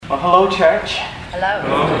Well, hello, church. Hello.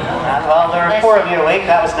 Well, there are 4 of you awake.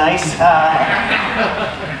 That was nice.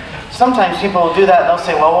 Sometimes people will do that. They'll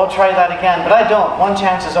say, well, we'll try that again. But I don't. One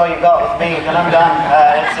chance is all you got with me, and I'm done.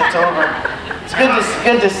 It's over. It's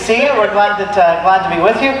good to see you. We're glad to be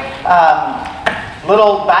with you.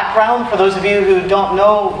 Little background for those of you who don't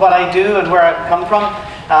know what I do and where I've come from.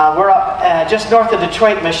 We're up just north of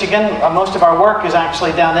Detroit, Michigan. Most of our work is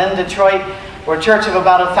actually down in Detroit. We're a church of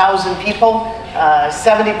about 1,000 people,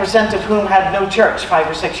 70% of whom had no church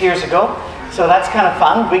 5 or 6 years ago. So that's kind of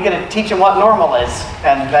fun. We get to teach them what normal is,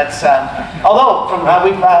 and that's. Although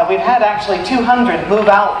we've had actually 200 move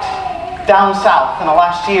out down south in the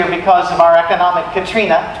last year because of our economic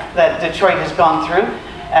Katrina that Detroit has gone through.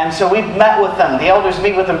 And so we've met with them. The elders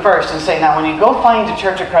meet with them first and say, now when you go find a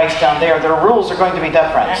Church of Christ down there, their rules are going to be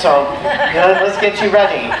different. So let's get you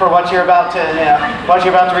ready for what you're about to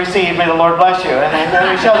receive. May the Lord bless you. And then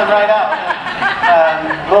we show them right out.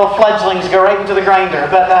 Little fledglings go right into the grinder,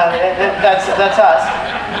 but that's us.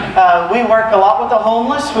 We work a lot with the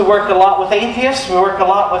homeless. We work a lot with atheists. We work a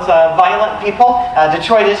lot with violent people.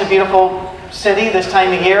 Detroit is a beautiful city this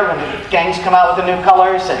time of year when the gangs come out with the new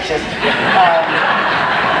colors. It's just.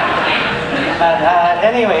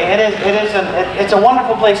 Anyway, it's a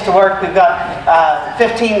wonderful place to work. We've got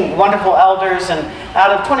 15 wonderful elders, and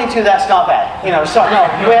out of 22, that's not bad. We have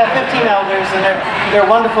 15 elders, and they're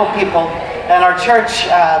wonderful people. And our church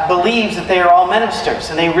believes that they are all ministers,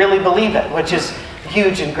 and they really believe it, which is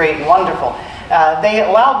huge and great and wonderful. They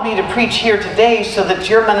allowed me to preach here today so that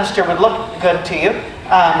your minister would look good to you.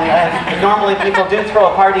 Normally, people do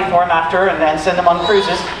throw a party for him after and send him on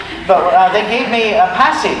cruises. But they gave me a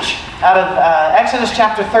passage out of Exodus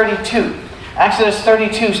chapter 32. Exodus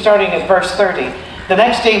 32, starting at verse 30. The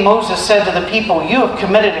next day Moses said to the people, "You have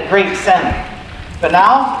committed a great sin. But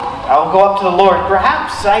now I will go up to the Lord.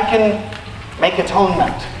 Perhaps I can make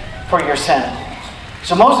atonement for your sin."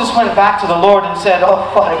 So Moses went back to the Lord and said, "Oh,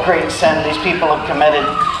 what a great sin these people have committed.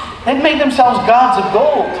 They've made themselves gods of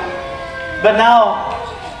gold. But now,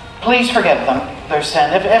 please forgive them their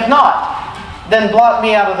sin. If not, then blot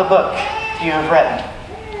me out of the book you have written."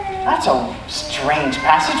 That's a strange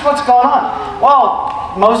passage. What's going on?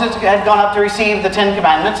 Well, Moses had gone up to receive the 10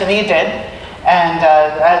 Commandments, and he did. And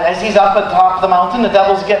as he's up at the top of the mountain, the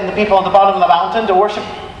devil's getting the people at the bottom of the mountain to worship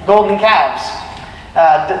golden calves.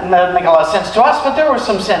 Didn't make a lot of sense to us, but there was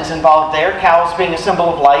some sense involved there. Cows being a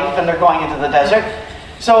symbol of life, and they're going into the desert.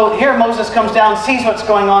 So here Moses comes down, sees what's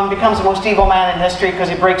going on, becomes the most evil man in history because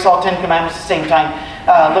he breaks all 10 commandments at the same time.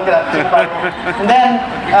 Look it up in the Bible. And then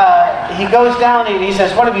he goes down, he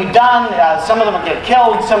says, "What have you done?" Some of them get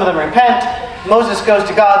killed, some of them repent. Moses goes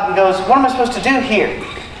to God and goes, "What am I supposed to do here?"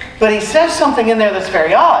 But he says something in there that's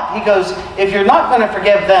very odd. He goes, "If you're not going to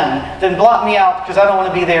forgive them, then blot me out because I don't want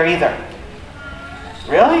to be there either."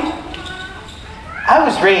 Really? I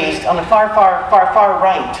was raised on the far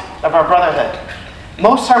right of our brotherhood.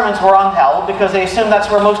 Most sermons were on hell because they assumed that's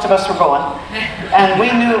where most of us were going. And we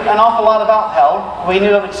knew an awful lot about hell. We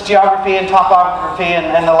knew of its geography and topography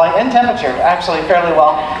and the light and temperature, actually, fairly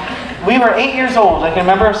well. We were 8 years old. I can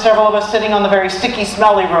remember several of us sitting on the very sticky,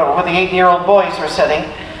 smelly row where the 8-year-old boys were sitting.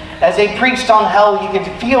 As they preached on hell, you could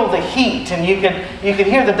feel the heat, and you could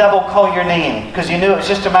hear the devil call your name because you knew it was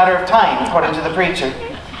just a matter of time, according to the preacher.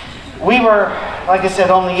 We were, like I said,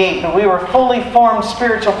 only 8, but we were fully formed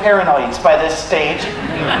spiritual paranoids by this stage.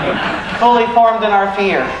 Fully formed in our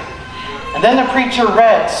fear. And then the preacher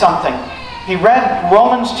read something. He read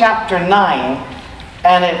Romans chapter 9,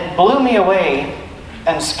 and it blew me away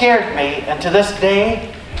and scared me, and to this day,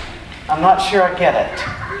 I'm not sure I get it.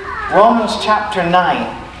 Romans chapter 9,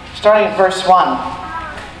 starting at verse 1.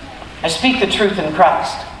 "I speak the truth in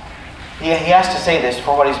Christ." He has to say this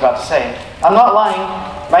for what he's about to say. "I'm not lying.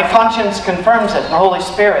 My conscience confirms it in the Holy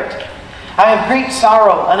Spirit. I have great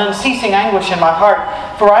sorrow and unceasing anguish in my heart,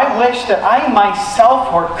 for I wish that I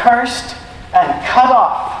myself were cursed and cut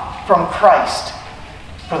off from Christ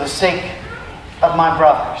for the sake of my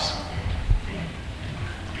brothers."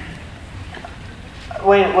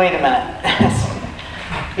 Wait a minute.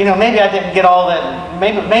 Maybe I didn't get all that.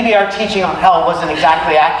 Maybe our teaching on hell wasn't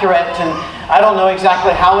exactly accurate, and I don't know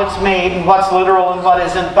exactly how it's made and what's literal and what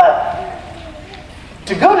isn't, but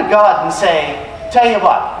to go to God and say, "Tell you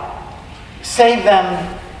what, save them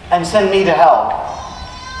and send me to hell,"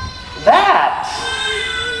 that,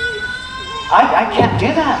 I can't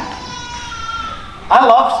do that. I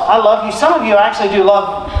love you. Some of you I actually do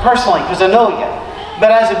love personally because I know you.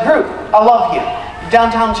 But as a group, I love you.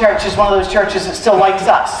 Downtown Church is one of those churches that still likes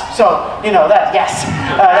us. So, that, yes.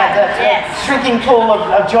 That's yes. A shrinking pool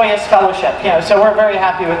of joyous fellowship. So we're very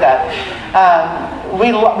happy with that.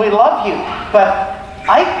 We love you. But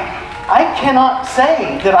I cannot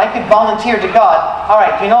say that I could volunteer to God, all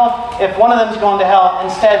right, if one of them's going to hell,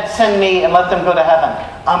 instead send me and let them go to heaven.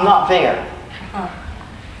 I'm not there.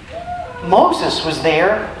 Moses was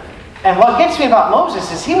there. And what gets me about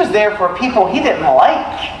Moses is he was there for people he didn't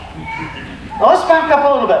like. Now let's back up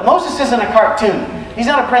a little bit. Moses isn't a cartoon. He's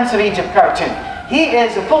not a Prince of Egypt cartoon. He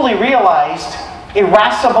is a fully realized,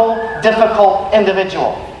 irascible, difficult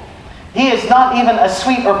individual. He is not even a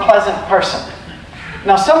sweet or pleasant person.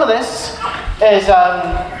 Now some of this is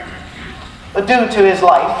due to his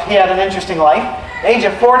life. He had an interesting life. Age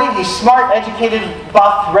of 40, he's smart, educated,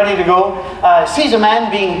 buff, ready to go. Sees a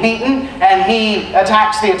man being beaten, and he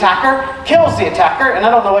attacks the attacker, kills the attacker. And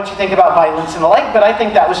I don't know what you think about violence and the like, but I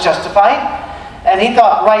think that was justified. And he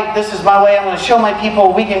thought, right, this is my way. I'm going to show my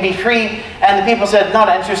people we can be free. And the people said, not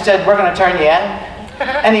interested. We're going to turn you in.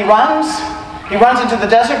 And he runs. He runs into the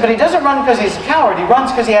desert, but he doesn't run because he's a coward. He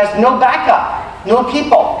runs because he has no backup, no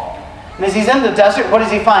people. And as he's in the desert, what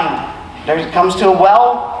does he find? There he comes to a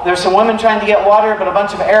well. There's some women trying to get water, but a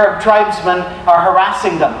bunch of Arab tribesmen are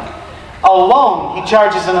harassing them. Alone, he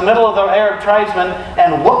charges in the middle of the Arab tribesmen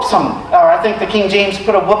and whoops them. Or I think the King James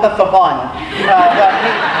put a whoopeth upon.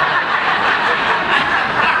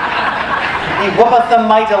 He whoopeth them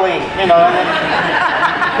mightily, and then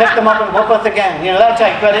picked them up and whoopeth again, that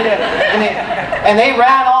type. But and they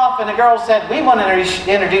ran off, and the girl said, "We want to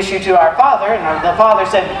introduce you to our father." And the father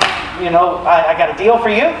said, I got a deal for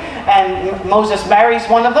you. And Moses marries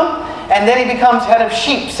one of them, and then he becomes head of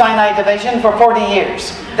sheep, Sinai division, for 40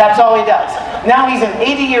 years. That's all he does. Now he's an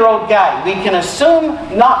 80-year-old guy. We can assume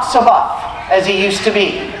not so buff as he used to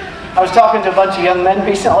be. I was talking to a bunch of young men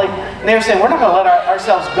recently, and they were saying, we're not going to let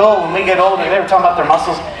ourselves go when we get older. They were talking about their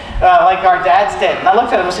muscles like our dads did. And I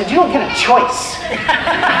looked at them and said, you don't get a choice.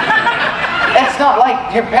 It's not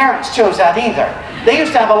like your parents chose that either. They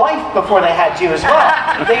used to have a life before they had you as well.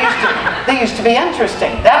 They used to be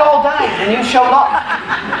interesting. That all died when you showed up.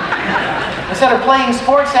 Instead of playing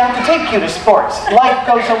sports, they have to take you to sports. Life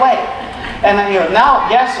goes away. And then now,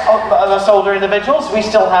 yes, us older individuals, we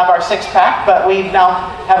still have our six-pack, but we now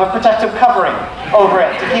have a protective covering over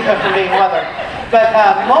it to keep it from being weathered. But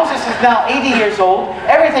Moses is now 80 years old.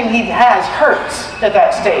 Everything he has hurts at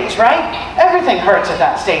that stage, right? Everything hurts at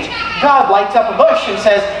that stage. God lights up a bush and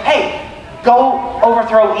says, hey, go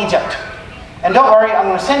overthrow Egypt. And don't worry, I'm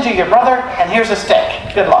going to send you your brother, and here's a stick.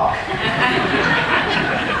 Good luck.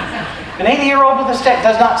 An 80-year-old with a stick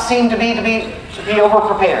does not seem to be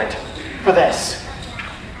over-prepared for this.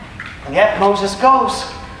 And yet Moses goes.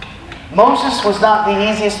 Moses was not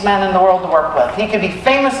the easiest man in the world to work with. He could be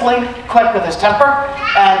famously quick with his temper,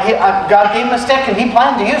 and God gave him a stick, and he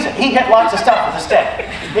planned to use it. He hit lots of stuff with the stick.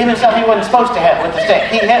 Even stuff he wasn't supposed to hit with the stick.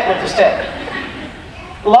 He hit with the stick.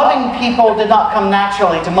 Loving people did not come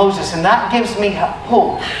naturally to Moses, and that gives me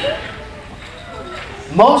hope.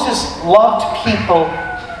 Moses loved people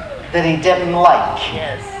that he didn't like.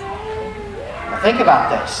 Yes. Now think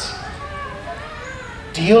about this.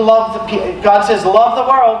 Do you love the people? God says, love the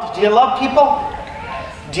world. Do you love people?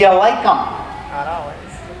 Do you like them? Not always.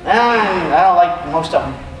 I don't like most of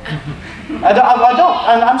them. I don't.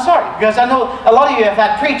 I'm sorry, because I know a lot of you have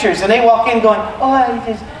had preachers, and they walk in going,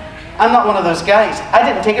 I'm not one of those guys. I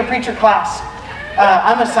didn't take a preacher class.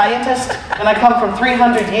 I'm a scientist, and I come from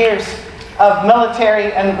 300 years of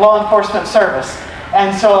military and law enforcement service.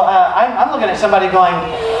 And so I'm looking at somebody going,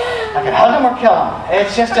 I could hug him or kill him.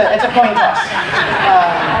 It's a coin toss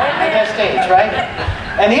at that stage, right?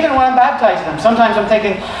 And even when I'm baptizing them, sometimes I'm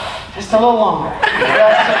thinking, just a little longer.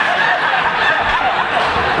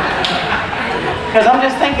 Because I'm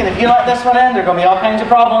just thinking, if you let this one end, there are going to be all kinds of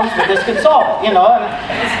problems, but this could solve it, And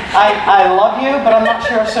I love you, but I'm not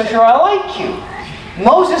so sure I like you.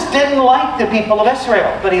 Moses didn't like the people of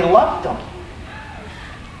Israel, but he loved them.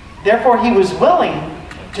 Therefore, he was willing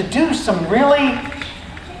to do some really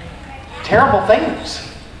terrible things,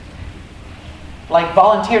 like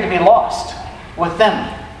volunteer to be lost with them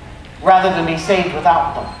rather than be saved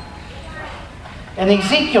without them. In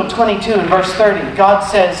Ezekiel 22 and verse 30, God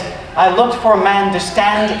says, I looked for a man to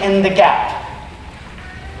stand in the gap,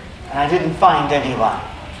 and I didn't find anyone.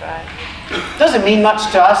 That's right. Doesn't mean much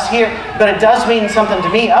to us here, but it does mean something to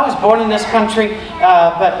me. I was born in this country,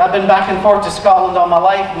 but I've been back and forth to Scotland all my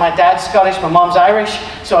life. My dad's Scottish, my mom's Irish,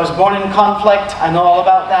 so I was born in conflict. I know all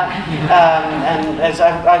about that. And as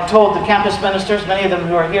I've told the campus ministers, many of them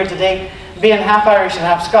who are here today, being half Irish and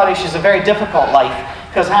half Scottish is a very difficult life,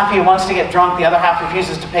 because half of you wants to get drunk, the other half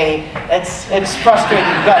refuses to pay. It's frustrating,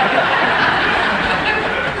 but...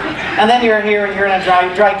 And then you're here, and you're in a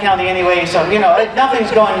dry county anyway, so, nothing's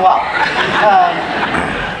going well.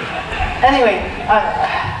 Anyway,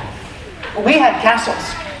 we had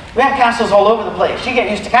castles. We have castles all over the place. You get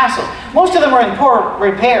used to castles. Most of them are in poor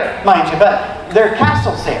repair, mind you, but there are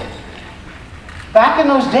castles there. Back in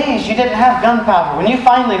those days, you didn't have gunpowder. When you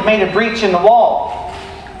finally made a breach in the wall,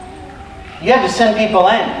 you had to send people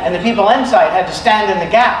in, and the people inside had to stand in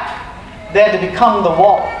the gap. They had to become the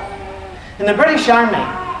wall. In the British Army,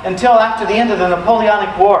 until after the end of the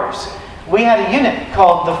Napoleonic Wars, we had a unit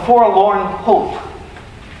called the Forlorn Hope.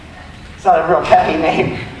 It's not a real catchy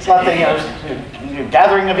name. It's not the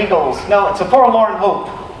gathering of eagles. No, it's a Forlorn Hope.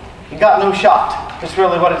 You got no shot. That's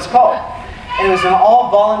really what it's called. And it was an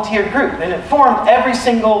all-volunteer group, and it formed every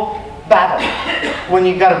single battle when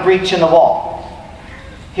you got a breach in the wall.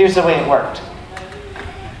 Here's the way it worked.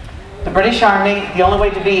 The British Army, the only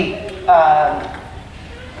way to be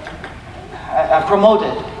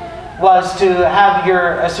promoted was to have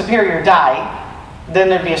your superior die, then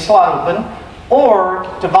there'd be a slot open, or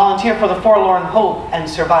to volunteer for the Forlorn Hope and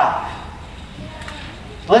survive.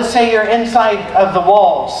 Let's say you're inside of the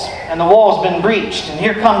walls, and the wall's been breached, and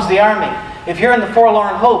here comes the army. If you're in the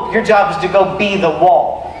Forlorn Hope, your job is to go be the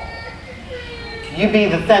wall. You be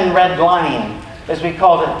the thin red line, as we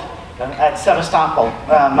called it at Sevastopol.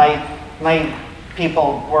 My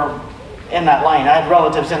people were in that line. I had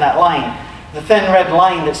relatives in that line. The thin red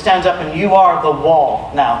line that stands up, and you are the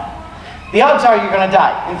wall now. The odds are you're going to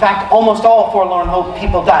die. In fact, almost all Forlorn Hope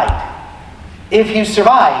people died. If you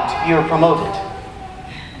survived, you were promoted.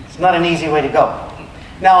 It's not an easy way to go.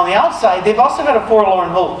 Now, on the outside, they've also got a Forlorn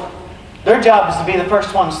Hope. Their job is to be the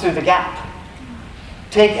first ones through the gap.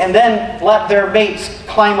 And then let their mates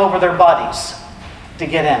climb over their bodies to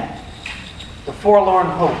get in. The Forlorn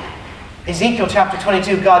Hope. Ezekiel chapter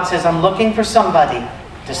 22, God says, I'm looking for somebody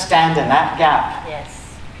to stand in that gap. Yes.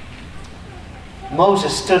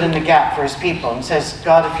 Moses stood in the gap for his people and says,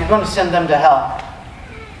 God, if you're going to send them to hell,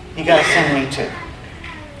 you got to send me too.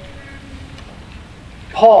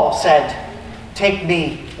 Paul said, take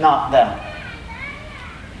me, not them.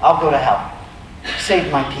 I'll go to hell.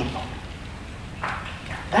 Save my people.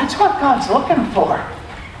 That's what God's looking for.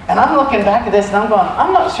 And I'm looking back at this and I'm going,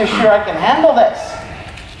 I'm not so sure I can handle this.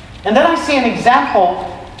 And then I see an example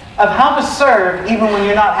of how to serve even when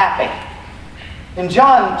you're not happy. In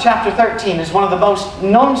John chapter 13 is one of the most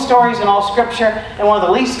known stories in all Scripture and one of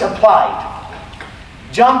the least applied.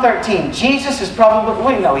 John 13, Jesus is probably,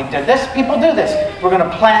 we know he did this, people do this. We're going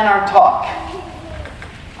to plan our talk.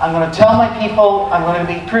 I'm going to tell my people, I'm going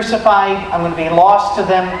to be crucified, I'm going to be lost to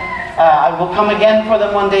them. I will come again for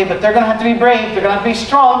them one day, but they're going to have to be brave, they're going to have to be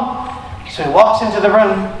strong. So he walks into the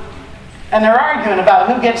room, and they're arguing about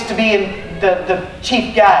who gets to be the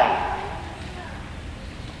chief guy.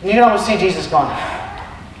 And you can almost see Jesus going,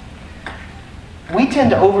 we tend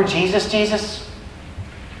to over Jesus.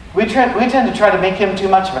 We tend to try to make him too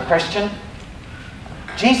much of a Christian.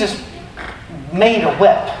 Jesus made a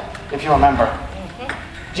whip, if you remember.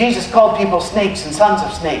 Jesus called people snakes and sons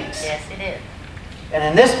of snakes. Yes, he did. And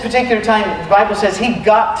in this particular time, the Bible says he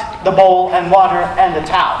got the bowl and water and the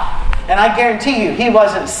towel. And I guarantee you, he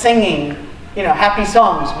wasn't singing, happy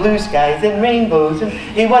songs, blue skies and rainbows. And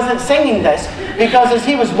he wasn't singing this because as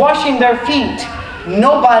he was washing their feet,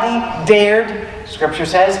 nobody dared, Scripture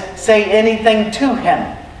says, say anything to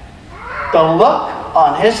him. The look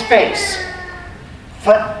on his face, he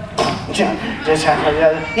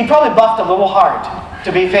probably buffed a little hard,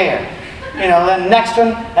 to be fair. The next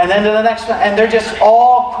one, and then to the next one, and they're just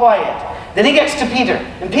all quiet. Then he gets to Peter,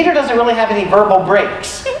 and Peter doesn't really have any verbal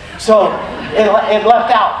breaks. So it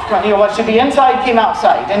left out. What should be inside came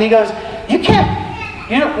outside. And he goes, you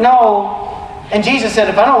don't know. And Jesus said,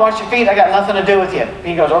 if I don't wash your feet, I got nothing to do with you.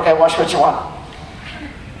 He goes, okay, wash what you want.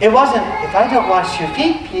 It wasn't, if I don't wash your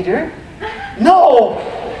feet, Peter. No!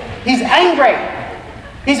 He's angry.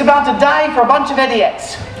 He's about to die for a bunch of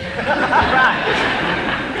idiots.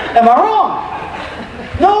 Am I wrong?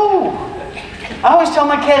 No! I always tell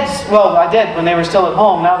my kids, well, I did when they were still at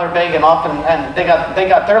home. Now they're big and off and they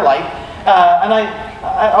got their life. And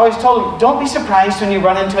I always told them, don't be surprised when you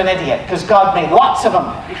run into an idiot, because God made lots of them.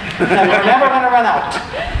 And they're never going to run out.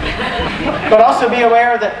 But also be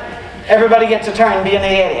aware that everybody gets a turn being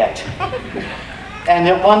an idiot.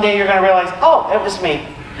 And one day you're going to realize, oh, it was me.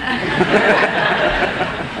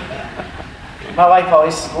 My wife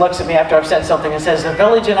always looks at me after I've said something and says, the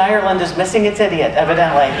village in Ireland is missing its idiot,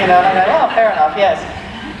 evidently. And I'm like, oh, fair enough, yes.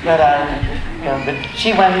 But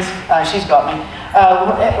she wins. She's got me.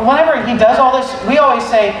 Whenever he does all this, we always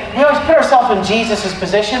put ourselves in Jesus'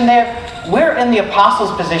 position there. We're in the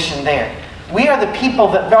apostles' position there. We are the people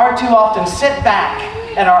that far too often sit back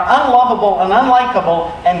and are unlovable and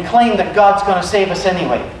unlikable and claim that God's going to save us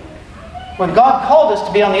anyway. When God called us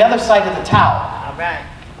to be on the other side of the towel. All right.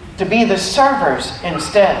 to be the servers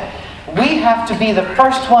instead. We have to be the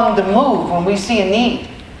first one to move when we see a need.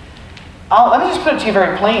 Let me just put it to you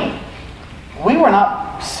very plain. We were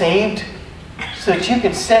not saved so that you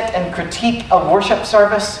could sit and critique a worship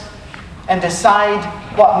service and decide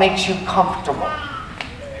what makes you comfortable.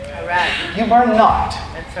 All right. You were not.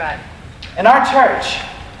 That's right. In our church,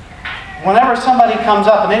 whenever somebody comes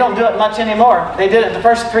up, and they don't do it much anymore, they did it the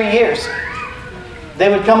first 3 years. They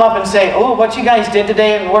would come up and say, "Oh, what you guys did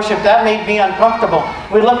today in worship, that made me uncomfortable."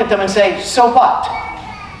 We'd look at them and say, "So what?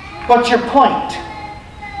 What's your point?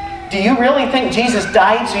 Do you really think Jesus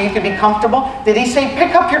died so you could be comfortable? Did he say,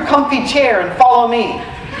 pick up your comfy chair and follow me?"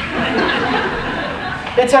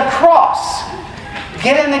 It's a cross.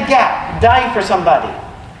 Get in the gap. Die for somebody.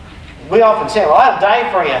 We often say, "Well, I'll die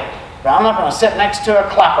for you, but I'm not going to sit next to a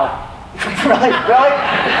clapper." Really? Really?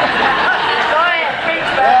 Go ahead, preach,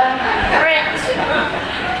 brother. Preach.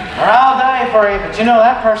 Or "I'll die for you, but you know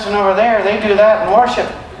that person over there, they do that in worship."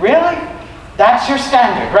 Really? That's your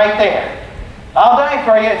standard right there. "I'll die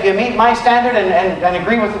for you if you meet my standard and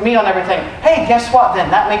agree with me on everything." Hey, guess what then?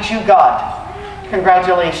 That makes you God.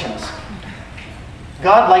 Congratulations.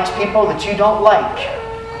 God likes people that you don't like.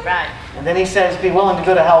 Right. And then he says, be willing to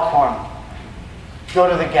go to hell for him. Go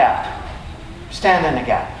to the gap. Stand in the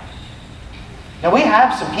gap. Now we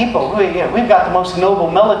have some people, we've got the most noble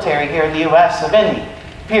military here in the U.S. of any,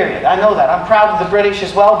 period. I know that. I'm proud of the British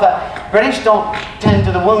as well, but British don't tend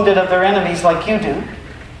to the wounded of their enemies like you do.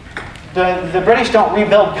 The British don't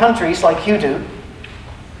rebuild countries like you do.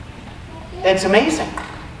 It's amazing.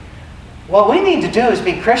 What we need to do is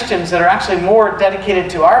be Christians that are actually more dedicated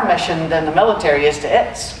to our mission than the military is to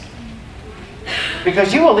its.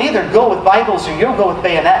 Because you will either go with Bibles or you'll go with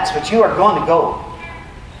bayonets, but you are going to go.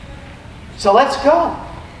 So let's go.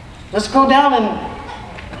 Let's go down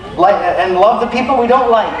and love the people we don't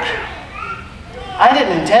like. I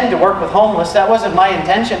didn't intend to work with homeless. That wasn't my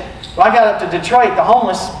intention. When I got up to Detroit, the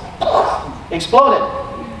homeless exploded.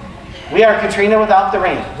 We are Katrina without the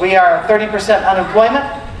rain. We are 30% unemployment.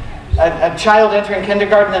 A child entering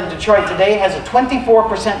kindergarten in Detroit today has a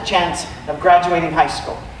 24% chance of graduating high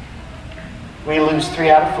school. We lose 3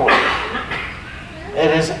 out of 4.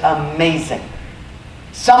 It is amazing.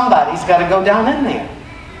 Somebody's got to go down in there.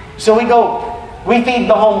 So we go. We feed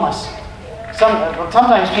the homeless.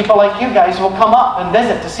 Sometimes people like you guys will come up and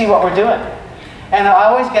visit to see what we're doing. And I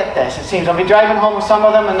always get this. It seems I'll be driving home with some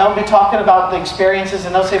of them and they'll be talking about the experiences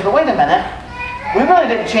and they'll say, "But wait a minute. We really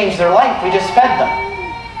didn't change their life. We just fed them."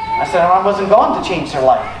 I said, "I wasn't going to change their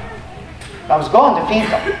life. I was going to feed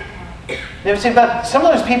them." They would say, "But some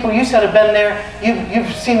of those people you said have been there,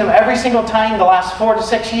 you've seen them every single time the last 4 to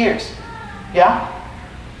 6 years." "Yeah?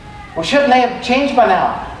 Well, shouldn't they have changed by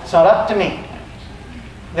now?" "It's not up to me.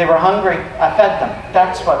 They were hungry. I fed them.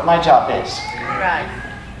 That's what my job is." Right.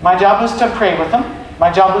 My job was to pray with them. My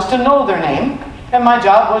job was to know their name. And my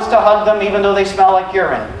job was to hug them even though they smell like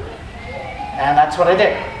urine. And that's what I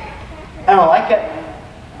did. I don't like it.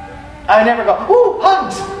 I never go, "Ooh,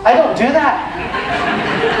 hugs." I don't do that.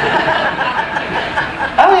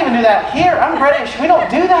 I don't even do that here. I'm British. We don't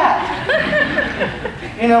do that.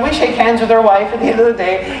 We shake hands with our wife at the end of the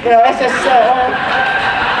day. It's just...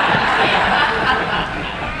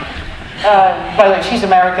 by the way, she's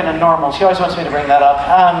American and normal. She always wants me to bring that up.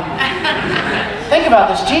 Think about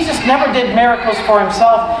this. Jesus never did miracles for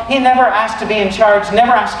himself. He never asked to be in charge,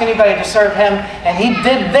 never asked anybody to serve him. And he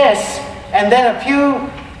did this. And then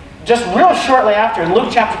just real shortly after, in Luke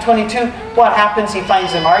chapter 22, what happens? He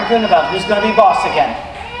finds them arguing about who's going to be boss again.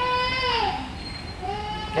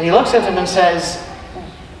 And he looks at them and says,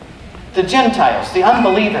 the Gentiles, the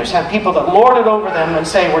unbelievers, have people that lord it over them and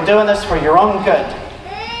say, "We're doing this for your own good."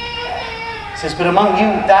 He says, "But among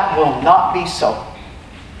you, that will not be so."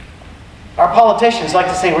 Our politicians like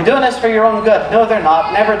to say, "We're doing this for your own good." No, they're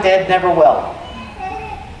not. Never did, never will.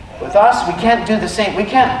 With us, we can't do the same. We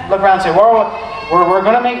can't look around and say, "Well, we're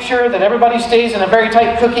going to make sure that everybody stays in a very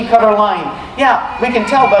tight cookie-cutter line." Yeah, we can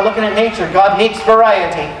tell by looking at nature. God hates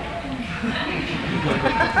variety.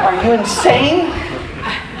 Are you insane?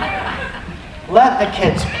 Let the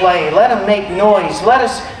kids play. Let them make noise. Let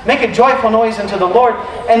us make a joyful noise unto the Lord.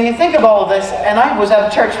 And you think of all of this, and I was at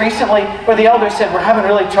a church recently where the elders said, "We're having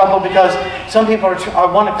really trouble because some people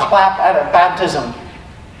want to clap at a baptism."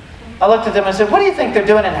 I looked at them and said, "What do you think they're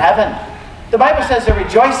doing in heaven? The Bible says they're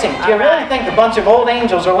rejoicing. Do you really think a bunch of old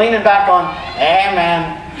angels are leaning back on,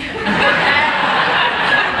 amen?"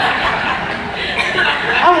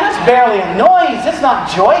 I mean, that's barely a noise. It's not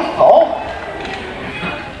joyful.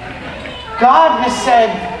 God has said,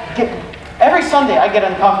 every Sunday I get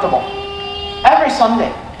uncomfortable. Every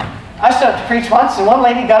Sunday. I stood up to preach once, and one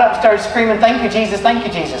lady got up and started screaming, "Thank you, Jesus, thank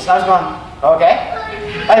you, Jesus." And I was going, okay.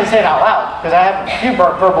 I didn't say it out loud, because I have a few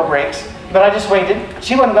verbal breaks, but I just waited.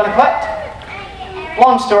 She wasn't going to quit.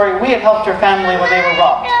 Long story, we had helped her family when they were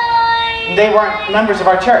robbed. They weren't members of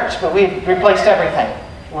our church, but we had replaced everything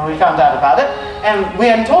when we found out about it. And we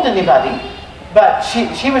hadn't told anybody. But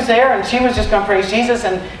she was there, and she was just going to praise Jesus,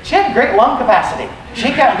 and she had great lung capacity.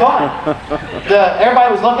 She kept going. Everybody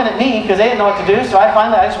was looking at me because they didn't know what to do, so I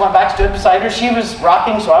just went back, stood beside her. She was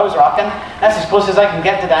rocking, so I was rocking. That's as close as I can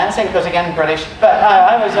get to dancing, because again, British. But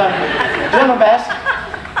I was doing my best.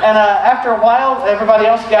 And after a while, everybody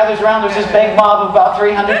else gathers around. There's this big mob of about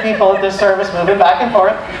 300 people at this service, moving back and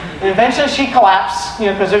forth. And eventually she collapsed,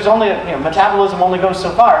 because there's only, metabolism only goes so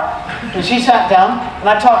far. And she sat down, and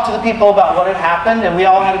I talked to the people about what had happened, and we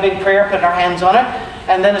all had a big prayer, putting our hands on it.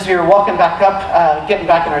 And then as we were walking back up, getting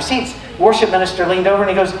back in our seats, the worship minister leaned over and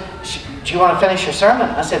he goes, "Do you want to finish your sermon?"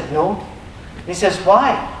 I said, "No." And he says,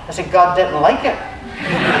 "Why?" I said, "God didn't like it."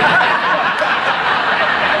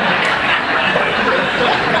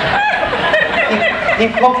 He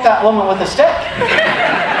poked that woman with a stick.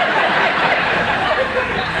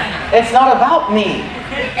 It's not about me.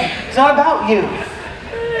 It's not about you.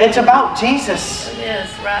 It's about Jesus. It is,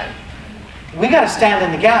 right. We got to stand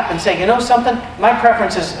in the gap and say, you know something? My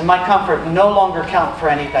preferences and my comfort no longer count for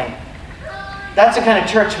anything. That's the kind of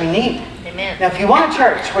church we need. Amen. Now, if you want a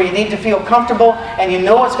church where you need to feel comfortable and you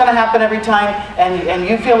know what's going to happen every time and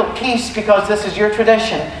you feel at peace because this is your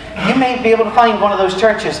tradition, you may be able to find one of those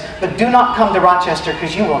churches, but do not come to Rochester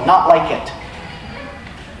because you will not like it.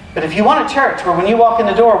 But if you want a church where when you walk in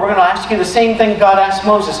the door, we're going to ask you the same thing God asked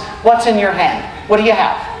Moses. What's in your hand? What do you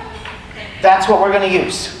have? That's what we're going to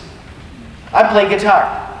use. I play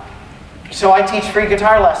guitar. So I teach free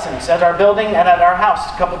guitar lessons at our building and at our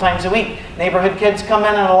house a couple times a week. Neighborhood kids come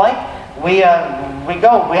in and the like. We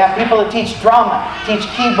go. We have people that teach drama, teach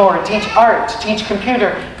keyboard, teach art, teach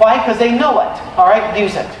computer. Why? Because they know it. All right,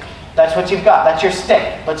 use it. That's what you've got. That's your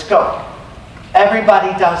stick. Let's go.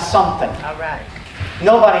 Everybody does something. All right.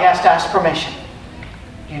 Nobody has to ask permission.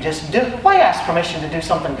 You just do. Why ask permission to do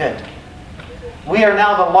something good? We are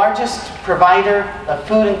now the largest provider of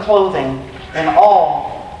food and clothing in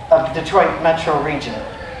all of Detroit metro region.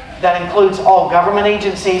 That includes all government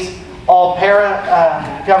agencies, all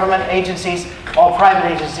para-government agencies, all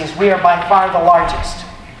private agencies. We are by far the largest.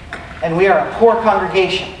 And we are a poor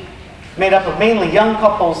congregation, made up of mainly young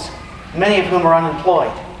couples, many of whom are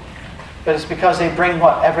unemployed. But it's because they bring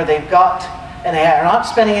whatever they've got, and they are not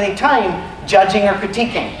spending any time judging or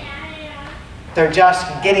critiquing. They're just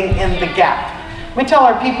getting in the gap. We tell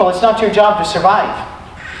our people it's not your job to survive.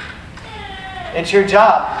 It's your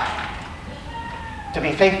job to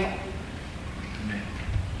be faithful.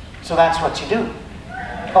 So that's what you do.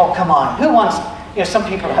 Oh, come on. Who wants... some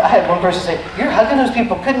people... I had one person say, "You're hugging those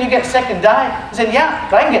people. Couldn't you get sick and die?" I said, "Yeah,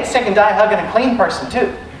 but I can get sick and die hugging a clean person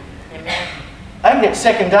too." Amen. I can get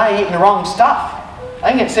sick and die eating the wrong stuff.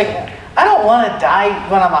 I can get sick... I don't want to die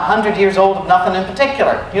when I'm 100 years old of nothing in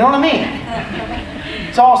particular. You know what I mean?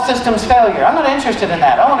 It's all systems failure. I'm not interested in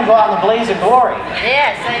that. I want to go out in the blaze of glory.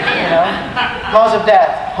 Yes, amen. Cause of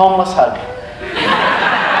death, homeless hug.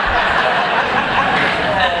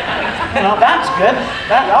 That's good.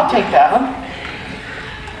 I'll take that one.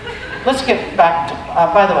 Let's get back to,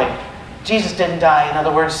 by the way, Jesus didn't die, in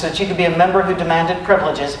other words, so that you could be a member who demanded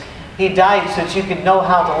privileges. He died so that you could know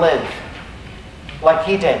how to live. Like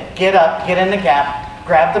he did. Get up, get in the gap,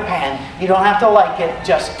 grab the pan. You don't have to like it,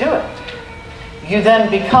 just do it. You then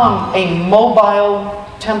become a mobile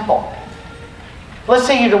temple. Let's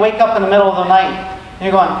say you're to wake up in the middle of the night and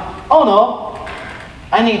you're going, "Oh no,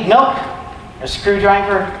 I need milk, a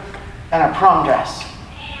screwdriver, and a prom dress.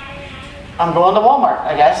 I'm going to Walmart,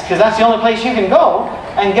 I guess, because that's the only place you can go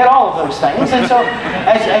and get all of those things." And so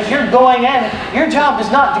as you're going in, your job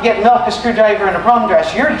is not to get milk, a screwdriver, and a prom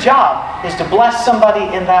dress. Your job is to bless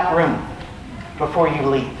somebody in that room before you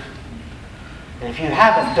leave. And if you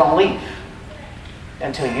haven't, don't leave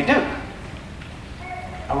until you do.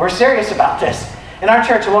 And we're serious about this. In our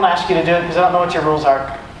church, I won't ask you to do it because I don't know what your rules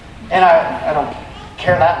are. And I don't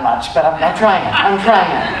care that much, but I'm trying it. I'm trying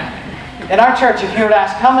it. In our church, if you were to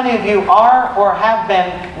ask how many of you are or have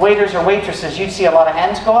been waiters or waitresses, you'd see a lot of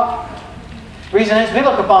hands go up. Reason is, we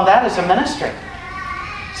look upon that as a ministry.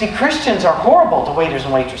 See, Christians are horrible to waiters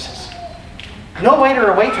and waitresses. No waiter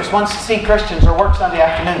or waitress wants to see Christians or work Sunday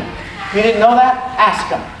afternoon. If you didn't know that, ask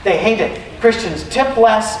them. They hate it. Christians tip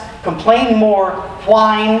less, complain more,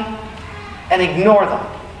 whine, and ignore them.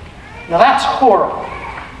 Now that's horrible.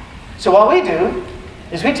 So what we do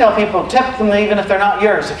is we tell people, tip them even if they're not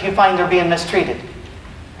yours, if you find they're being mistreated.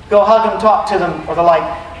 Go hug them, talk to them, or the like.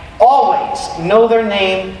 always know their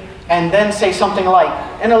name and then say something like,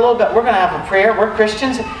 in a little bit, we're going to have a prayer. We're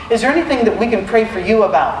Christians. Is there anything that we can pray for you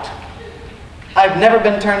about? I've never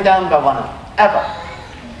been turned down by one of them, ever.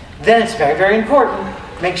 Then it's very, very important.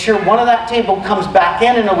 Make sure one of that table comes back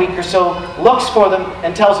in a week or so, looks for them,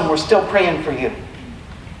 and tells them we're still praying for you.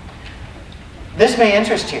 This may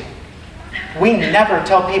interest you. We never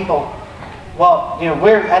tell people, well,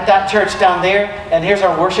 we're at that church down there, and here's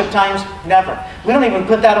our worship times. Never. We don't even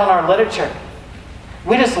put that on our literature.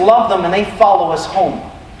 We just love them, and they follow us home.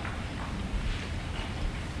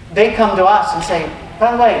 They come to us and say,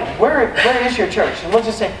 by the way, where is your church? And we'll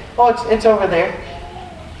just say, oh, it's over there.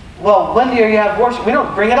 Well, when do you have worship? We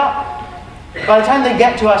don't bring it up. By the time they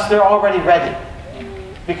get to us, they're already ready.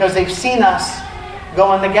 Because they've seen us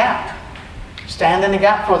go in the gap. Stand in the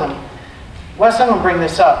gap for them. Well, someone bring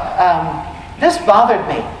this up. This bothered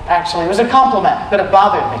me, actually. It was a compliment, but it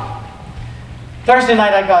bothered me. Thursday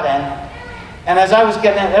night I got in, and as I was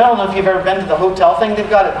getting in, I don't know if you've ever been to the hotel thing they've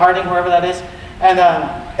got at Harding, wherever that is. And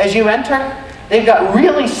as you enter, they've got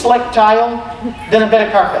really slick tile, then a bit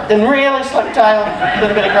of carpet. Then really slick tile,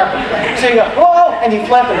 then a bit of carpet. So you go, whoa, and you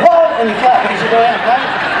flip, and whoa, and you flip as you go in,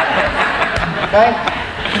 right?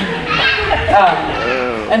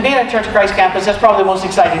 And being at Church of Christ campus, that's probably the most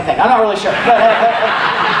exciting thing. I'm not really sure. But, anyway.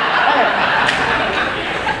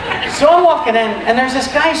 So I'm walking in, and there's this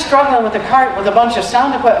guy struggling with a cart with a bunch of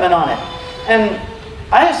sound equipment on it. And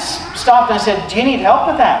I just stopped and I said, do you need help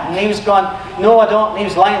with that? And he was going, no, I don't. And he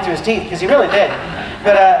was lying through his teeth, because he really did.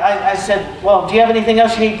 But I said, well, do you have anything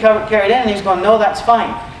else you need carried in? And he's going, no, that's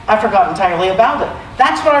fine. I forgot entirely about it.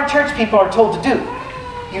 That's what our church people are told to do.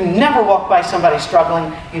 You never walk by somebody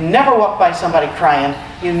struggling. You never walk by somebody crying.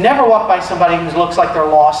 You never walk by somebody who looks like they're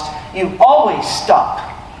lost. You always stop.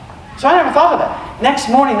 So I never thought of it. Next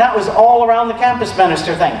morning, that was all around the campus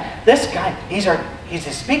minister thing. This guy, he's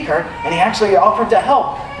a speaker, and he actually offered to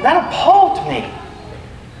help. That appalled me.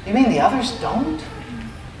 You mean the others don't?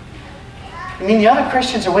 You mean the other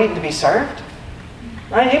Christians are waiting to be served?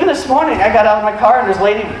 Right? Even this morning, I got out of my car, and this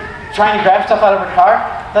lady trying to grab stuff out of her car.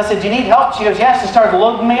 And I said, do you need help? She goes, yes, and started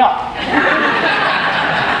loading me up.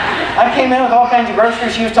 I came in with all kinds of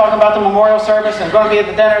groceries. She was talking about the memorial service and going to be at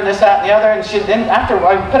the dinner and this, that, and the other. And then after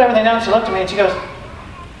I put everything down, she looked at me and she goes,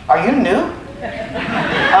 are you new?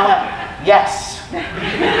 I went, yes. She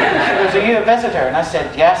goes, are you a visitor? And I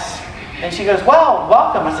said, yes. And she goes, well,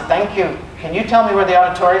 welcome. I said, thank you. Can you tell me where the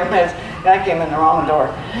auditorium is? And I came in the wrong door.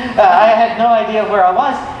 I had no idea where I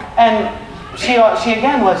was. And she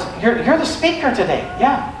again was, you're the speaker today.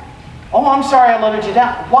 Yeah. Oh, I'm sorry I loaded you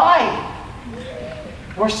down. Why?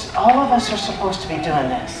 All of us are supposed to be doing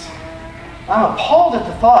this. I'm appalled at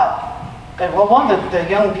the thought that, well, one of the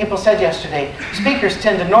young people said yesterday, speakers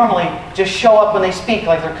tend to normally just show up when they speak,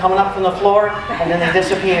 like they're coming up from the floor, and then they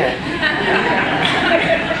disappear.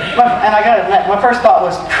 And I gotta admit, my first thought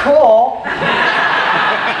was, cool.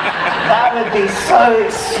 That would be so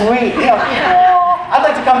sweet. I'd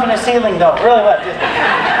like to come from the ceiling, though. Really would.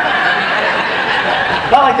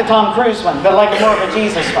 Not like the Tom Cruise one, but like more of a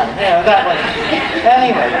Jesus one. That one.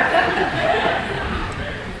 Anyway,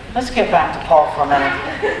 let's get back to Paul for a minute.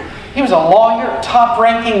 He was a lawyer, a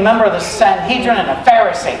top-ranking member of the Sanhedrin, and a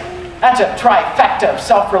Pharisee. That's a trifecta of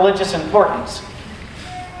self-religious importance.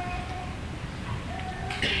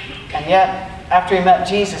 And yet, after he met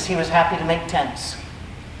Jesus, he was happy to make tents.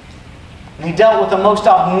 And he dealt with the most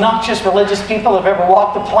obnoxious religious people who've ever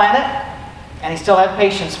walked the planet, and he still had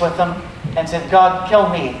patience with them. And said, God, kill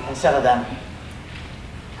me instead of them.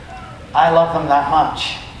 I love them that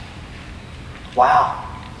much. Wow.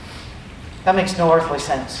 That makes no earthly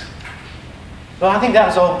sense. Well, I think that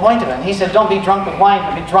was the whole point of it. And he said, don't be drunk with wine,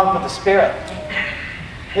 but be drunk with the Spirit.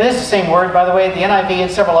 It is the same word, by the way. The NIV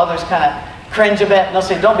and several others kind of cringe a bit. And they'll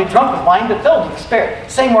say, don't be drunk with wine, but filled with the Spirit.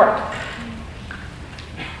 Same word.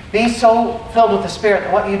 Be so filled with the Spirit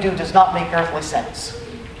that what you do does not make earthly sense.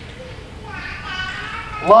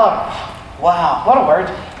 Love. Wow, what a word.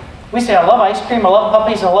 We say, I love ice cream, I love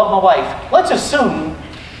puppies, and I love my wife. Let's assume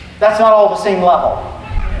that's not all the same level.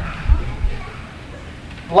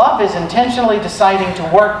 Love is intentionally deciding to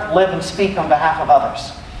work, live, and speak on behalf of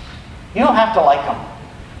others. You don't have to like them.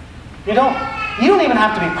 You don't even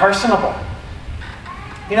have to be personable.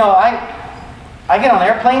 I get on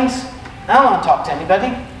airplanes, I don't want to talk to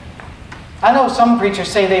anybody. I know some preachers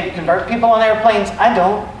say they convert people on airplanes. I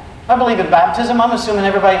don't. I believe in baptism. I'm assuming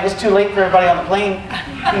it's too late for everybody on the plane.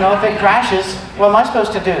 If it crashes, what am I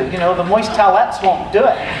supposed to do? The moist towelettes won't do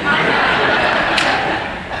it.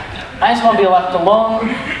 I just want to be left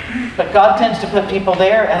alone. But God tends to put people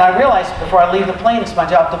there, and I realize before I leave the plane, it's my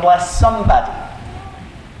job to bless somebody.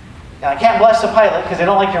 And I can't bless the pilot because they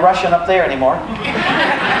don't like you rushing up there anymore.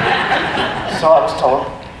 So I was told.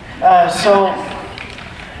 So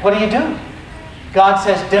what do? God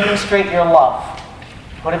says, demonstrate your love.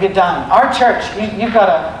 What have you done? Our church, you've got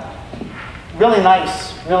a really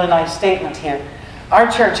nice statement here.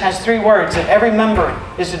 Our church has 3 words that every member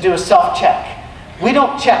is to do a self-check. We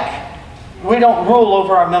don't check. We don't rule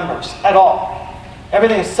over our members at all.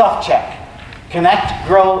 Everything is self-check. Connect,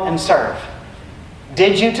 grow, and serve.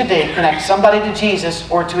 Did you today connect somebody to Jesus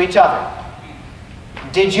or to each other?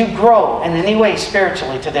 Did you grow in any way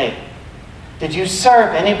spiritually today? Did you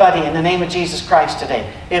serve anybody in the name of Jesus Christ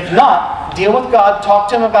today? If not, deal with God, talk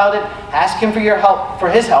to Him about it, ask Him for your help, for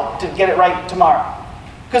His help to get it right tomorrow.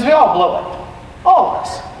 Because we all blow it. All of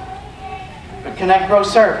us. But connect, grow,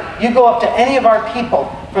 serve. You go up to any of our people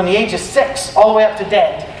from the age of 6 all the way up to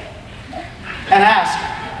dead and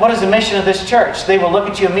ask, what is the mission of this church? They will look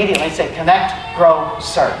at you immediately and say, connect, grow,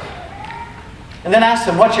 serve. And then ask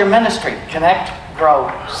them, what's your ministry? Connect,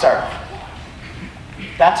 grow, serve.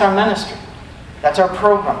 That's our ministry. That's our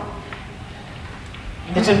program.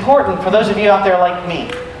 It's important for those of you out there like me.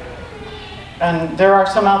 And there are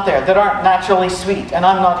some out there that aren't naturally sweet, and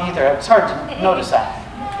I'm not either. It's hard to notice that.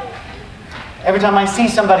 Every time I see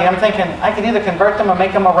somebody, I'm thinking, I could either convert them or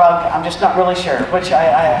make them a rug. I'm just not really sure,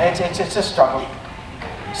 it's a struggle.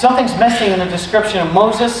 Something's missing in the description of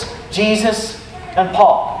Moses, Jesus, and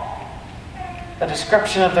Paul. A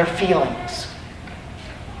description of their feelings.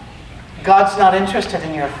 God's not interested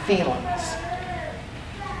in your feelings.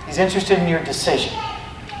 He's interested in your decision.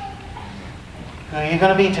 Who are you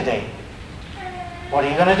going to be today? What are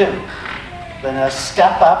you going to do? Then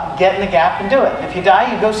step up, get in the gap, and do it. If you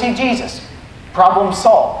die, you go see Jesus. Problem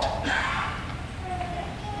solved.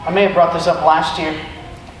 I may have brought this up last year,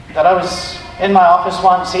 that I was in my office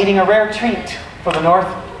once eating a rare treat for the North.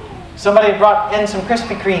 Somebody had brought in some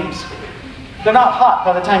Krispy Kremes. They're not hot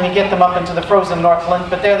by the time you get them up into the frozen Northland,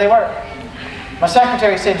 but there they were. My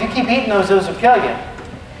secretary said, you keep eating those will kill you.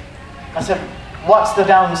 I said, what's the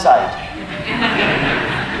downside?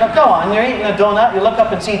 Now, go on, you're eating a donut, you look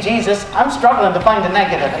up and see Jesus. I'm struggling to find a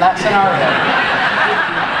negative in that scenario.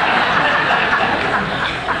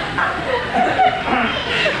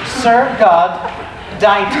 Serve God,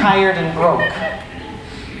 die tired and broke.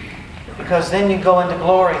 Because then you go into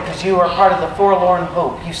glory, because you are part of the forlorn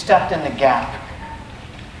hope. You stepped in the gap.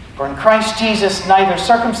 For in Christ Jesus, neither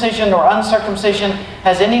circumcision nor uncircumcision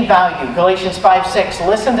has any value. Galatians 5:6.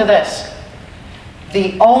 Listen to this.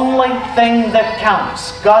 The only thing that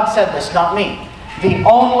counts, God said this, not me. The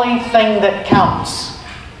only thing that counts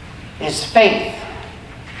is faith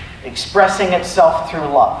expressing itself through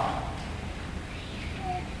love.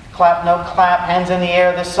 Clap, no clap, hands in the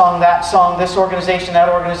air, this song, this organization, that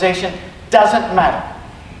organization, doesn't matter.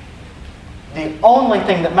 The only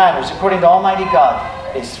thing that matters, according to Almighty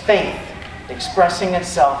God, is faith expressing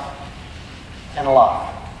itself in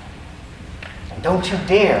love. And don't you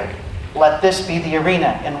dare let this be the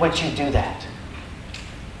arena in which you do that.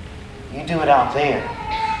 You do it out there.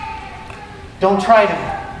 Don't try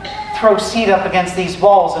to throw seed up against these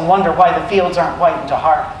walls and wonder why the fields aren't whitened to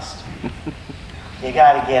harvest. You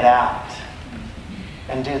got to get out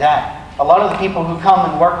and do that. A lot of the people who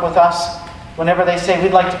come and work with us, whenever they say,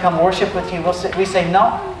 we'd like to come worship with you, we say,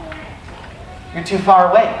 no, you're too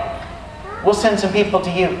far away. We'll send some people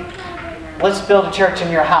to you. Let's build a church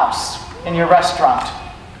in your house, in your restaurant,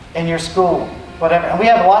 in your school, whatever. And we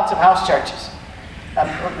have lots of house churches.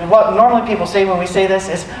 What normally people say when we say this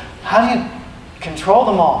is, how do you control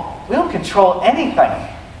them all? We don't control anything.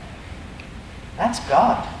 That's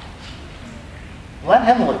God. Let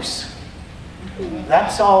Him loose.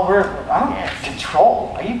 That's all I don't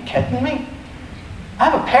control. Are you kidding me? I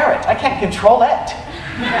have a parrot. I can't control it.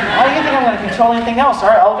 How do you think I'm going to control anything else?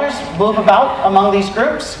 Our elders move about among these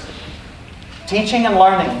groups. Teaching and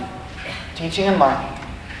learning. Teaching and learning.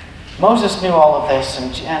 Moses knew all of this,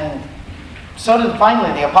 and so did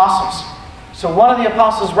finally the apostles. So one of the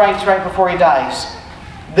apostles writes right before he dies,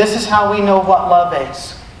 this is how we know what love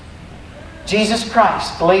is. Jesus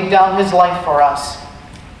Christ laid down His life for us,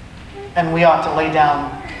 and we ought to lay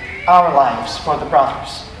down our lives for the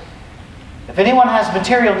brothers. If anyone has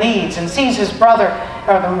material needs and sees his brother,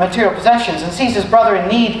 or the material possessions, and sees his brother in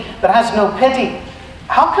need but has no pity,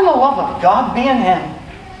 how can the love of God be in him?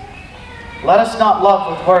 Let us not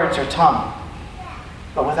love with words or tongue,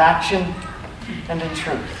 but with action and in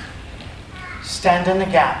truth. Stand in the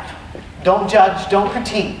gap. Don't judge, don't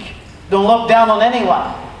critique, don't look down on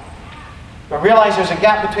anyone. But realize there's a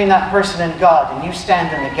gap between that person and God, and you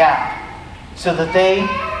stand in the gap so that they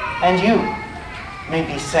and you may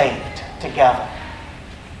be saved together.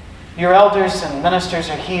 Your elders and ministers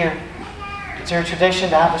are here. It's our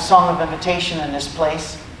tradition to have a song of invitation in this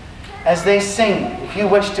place. As they sing, if you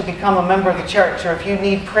wish to become a member of the church, or if you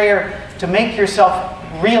need prayer to make yourself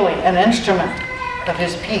really an instrument of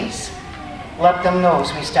His peace, let them know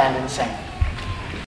as we stand and sing.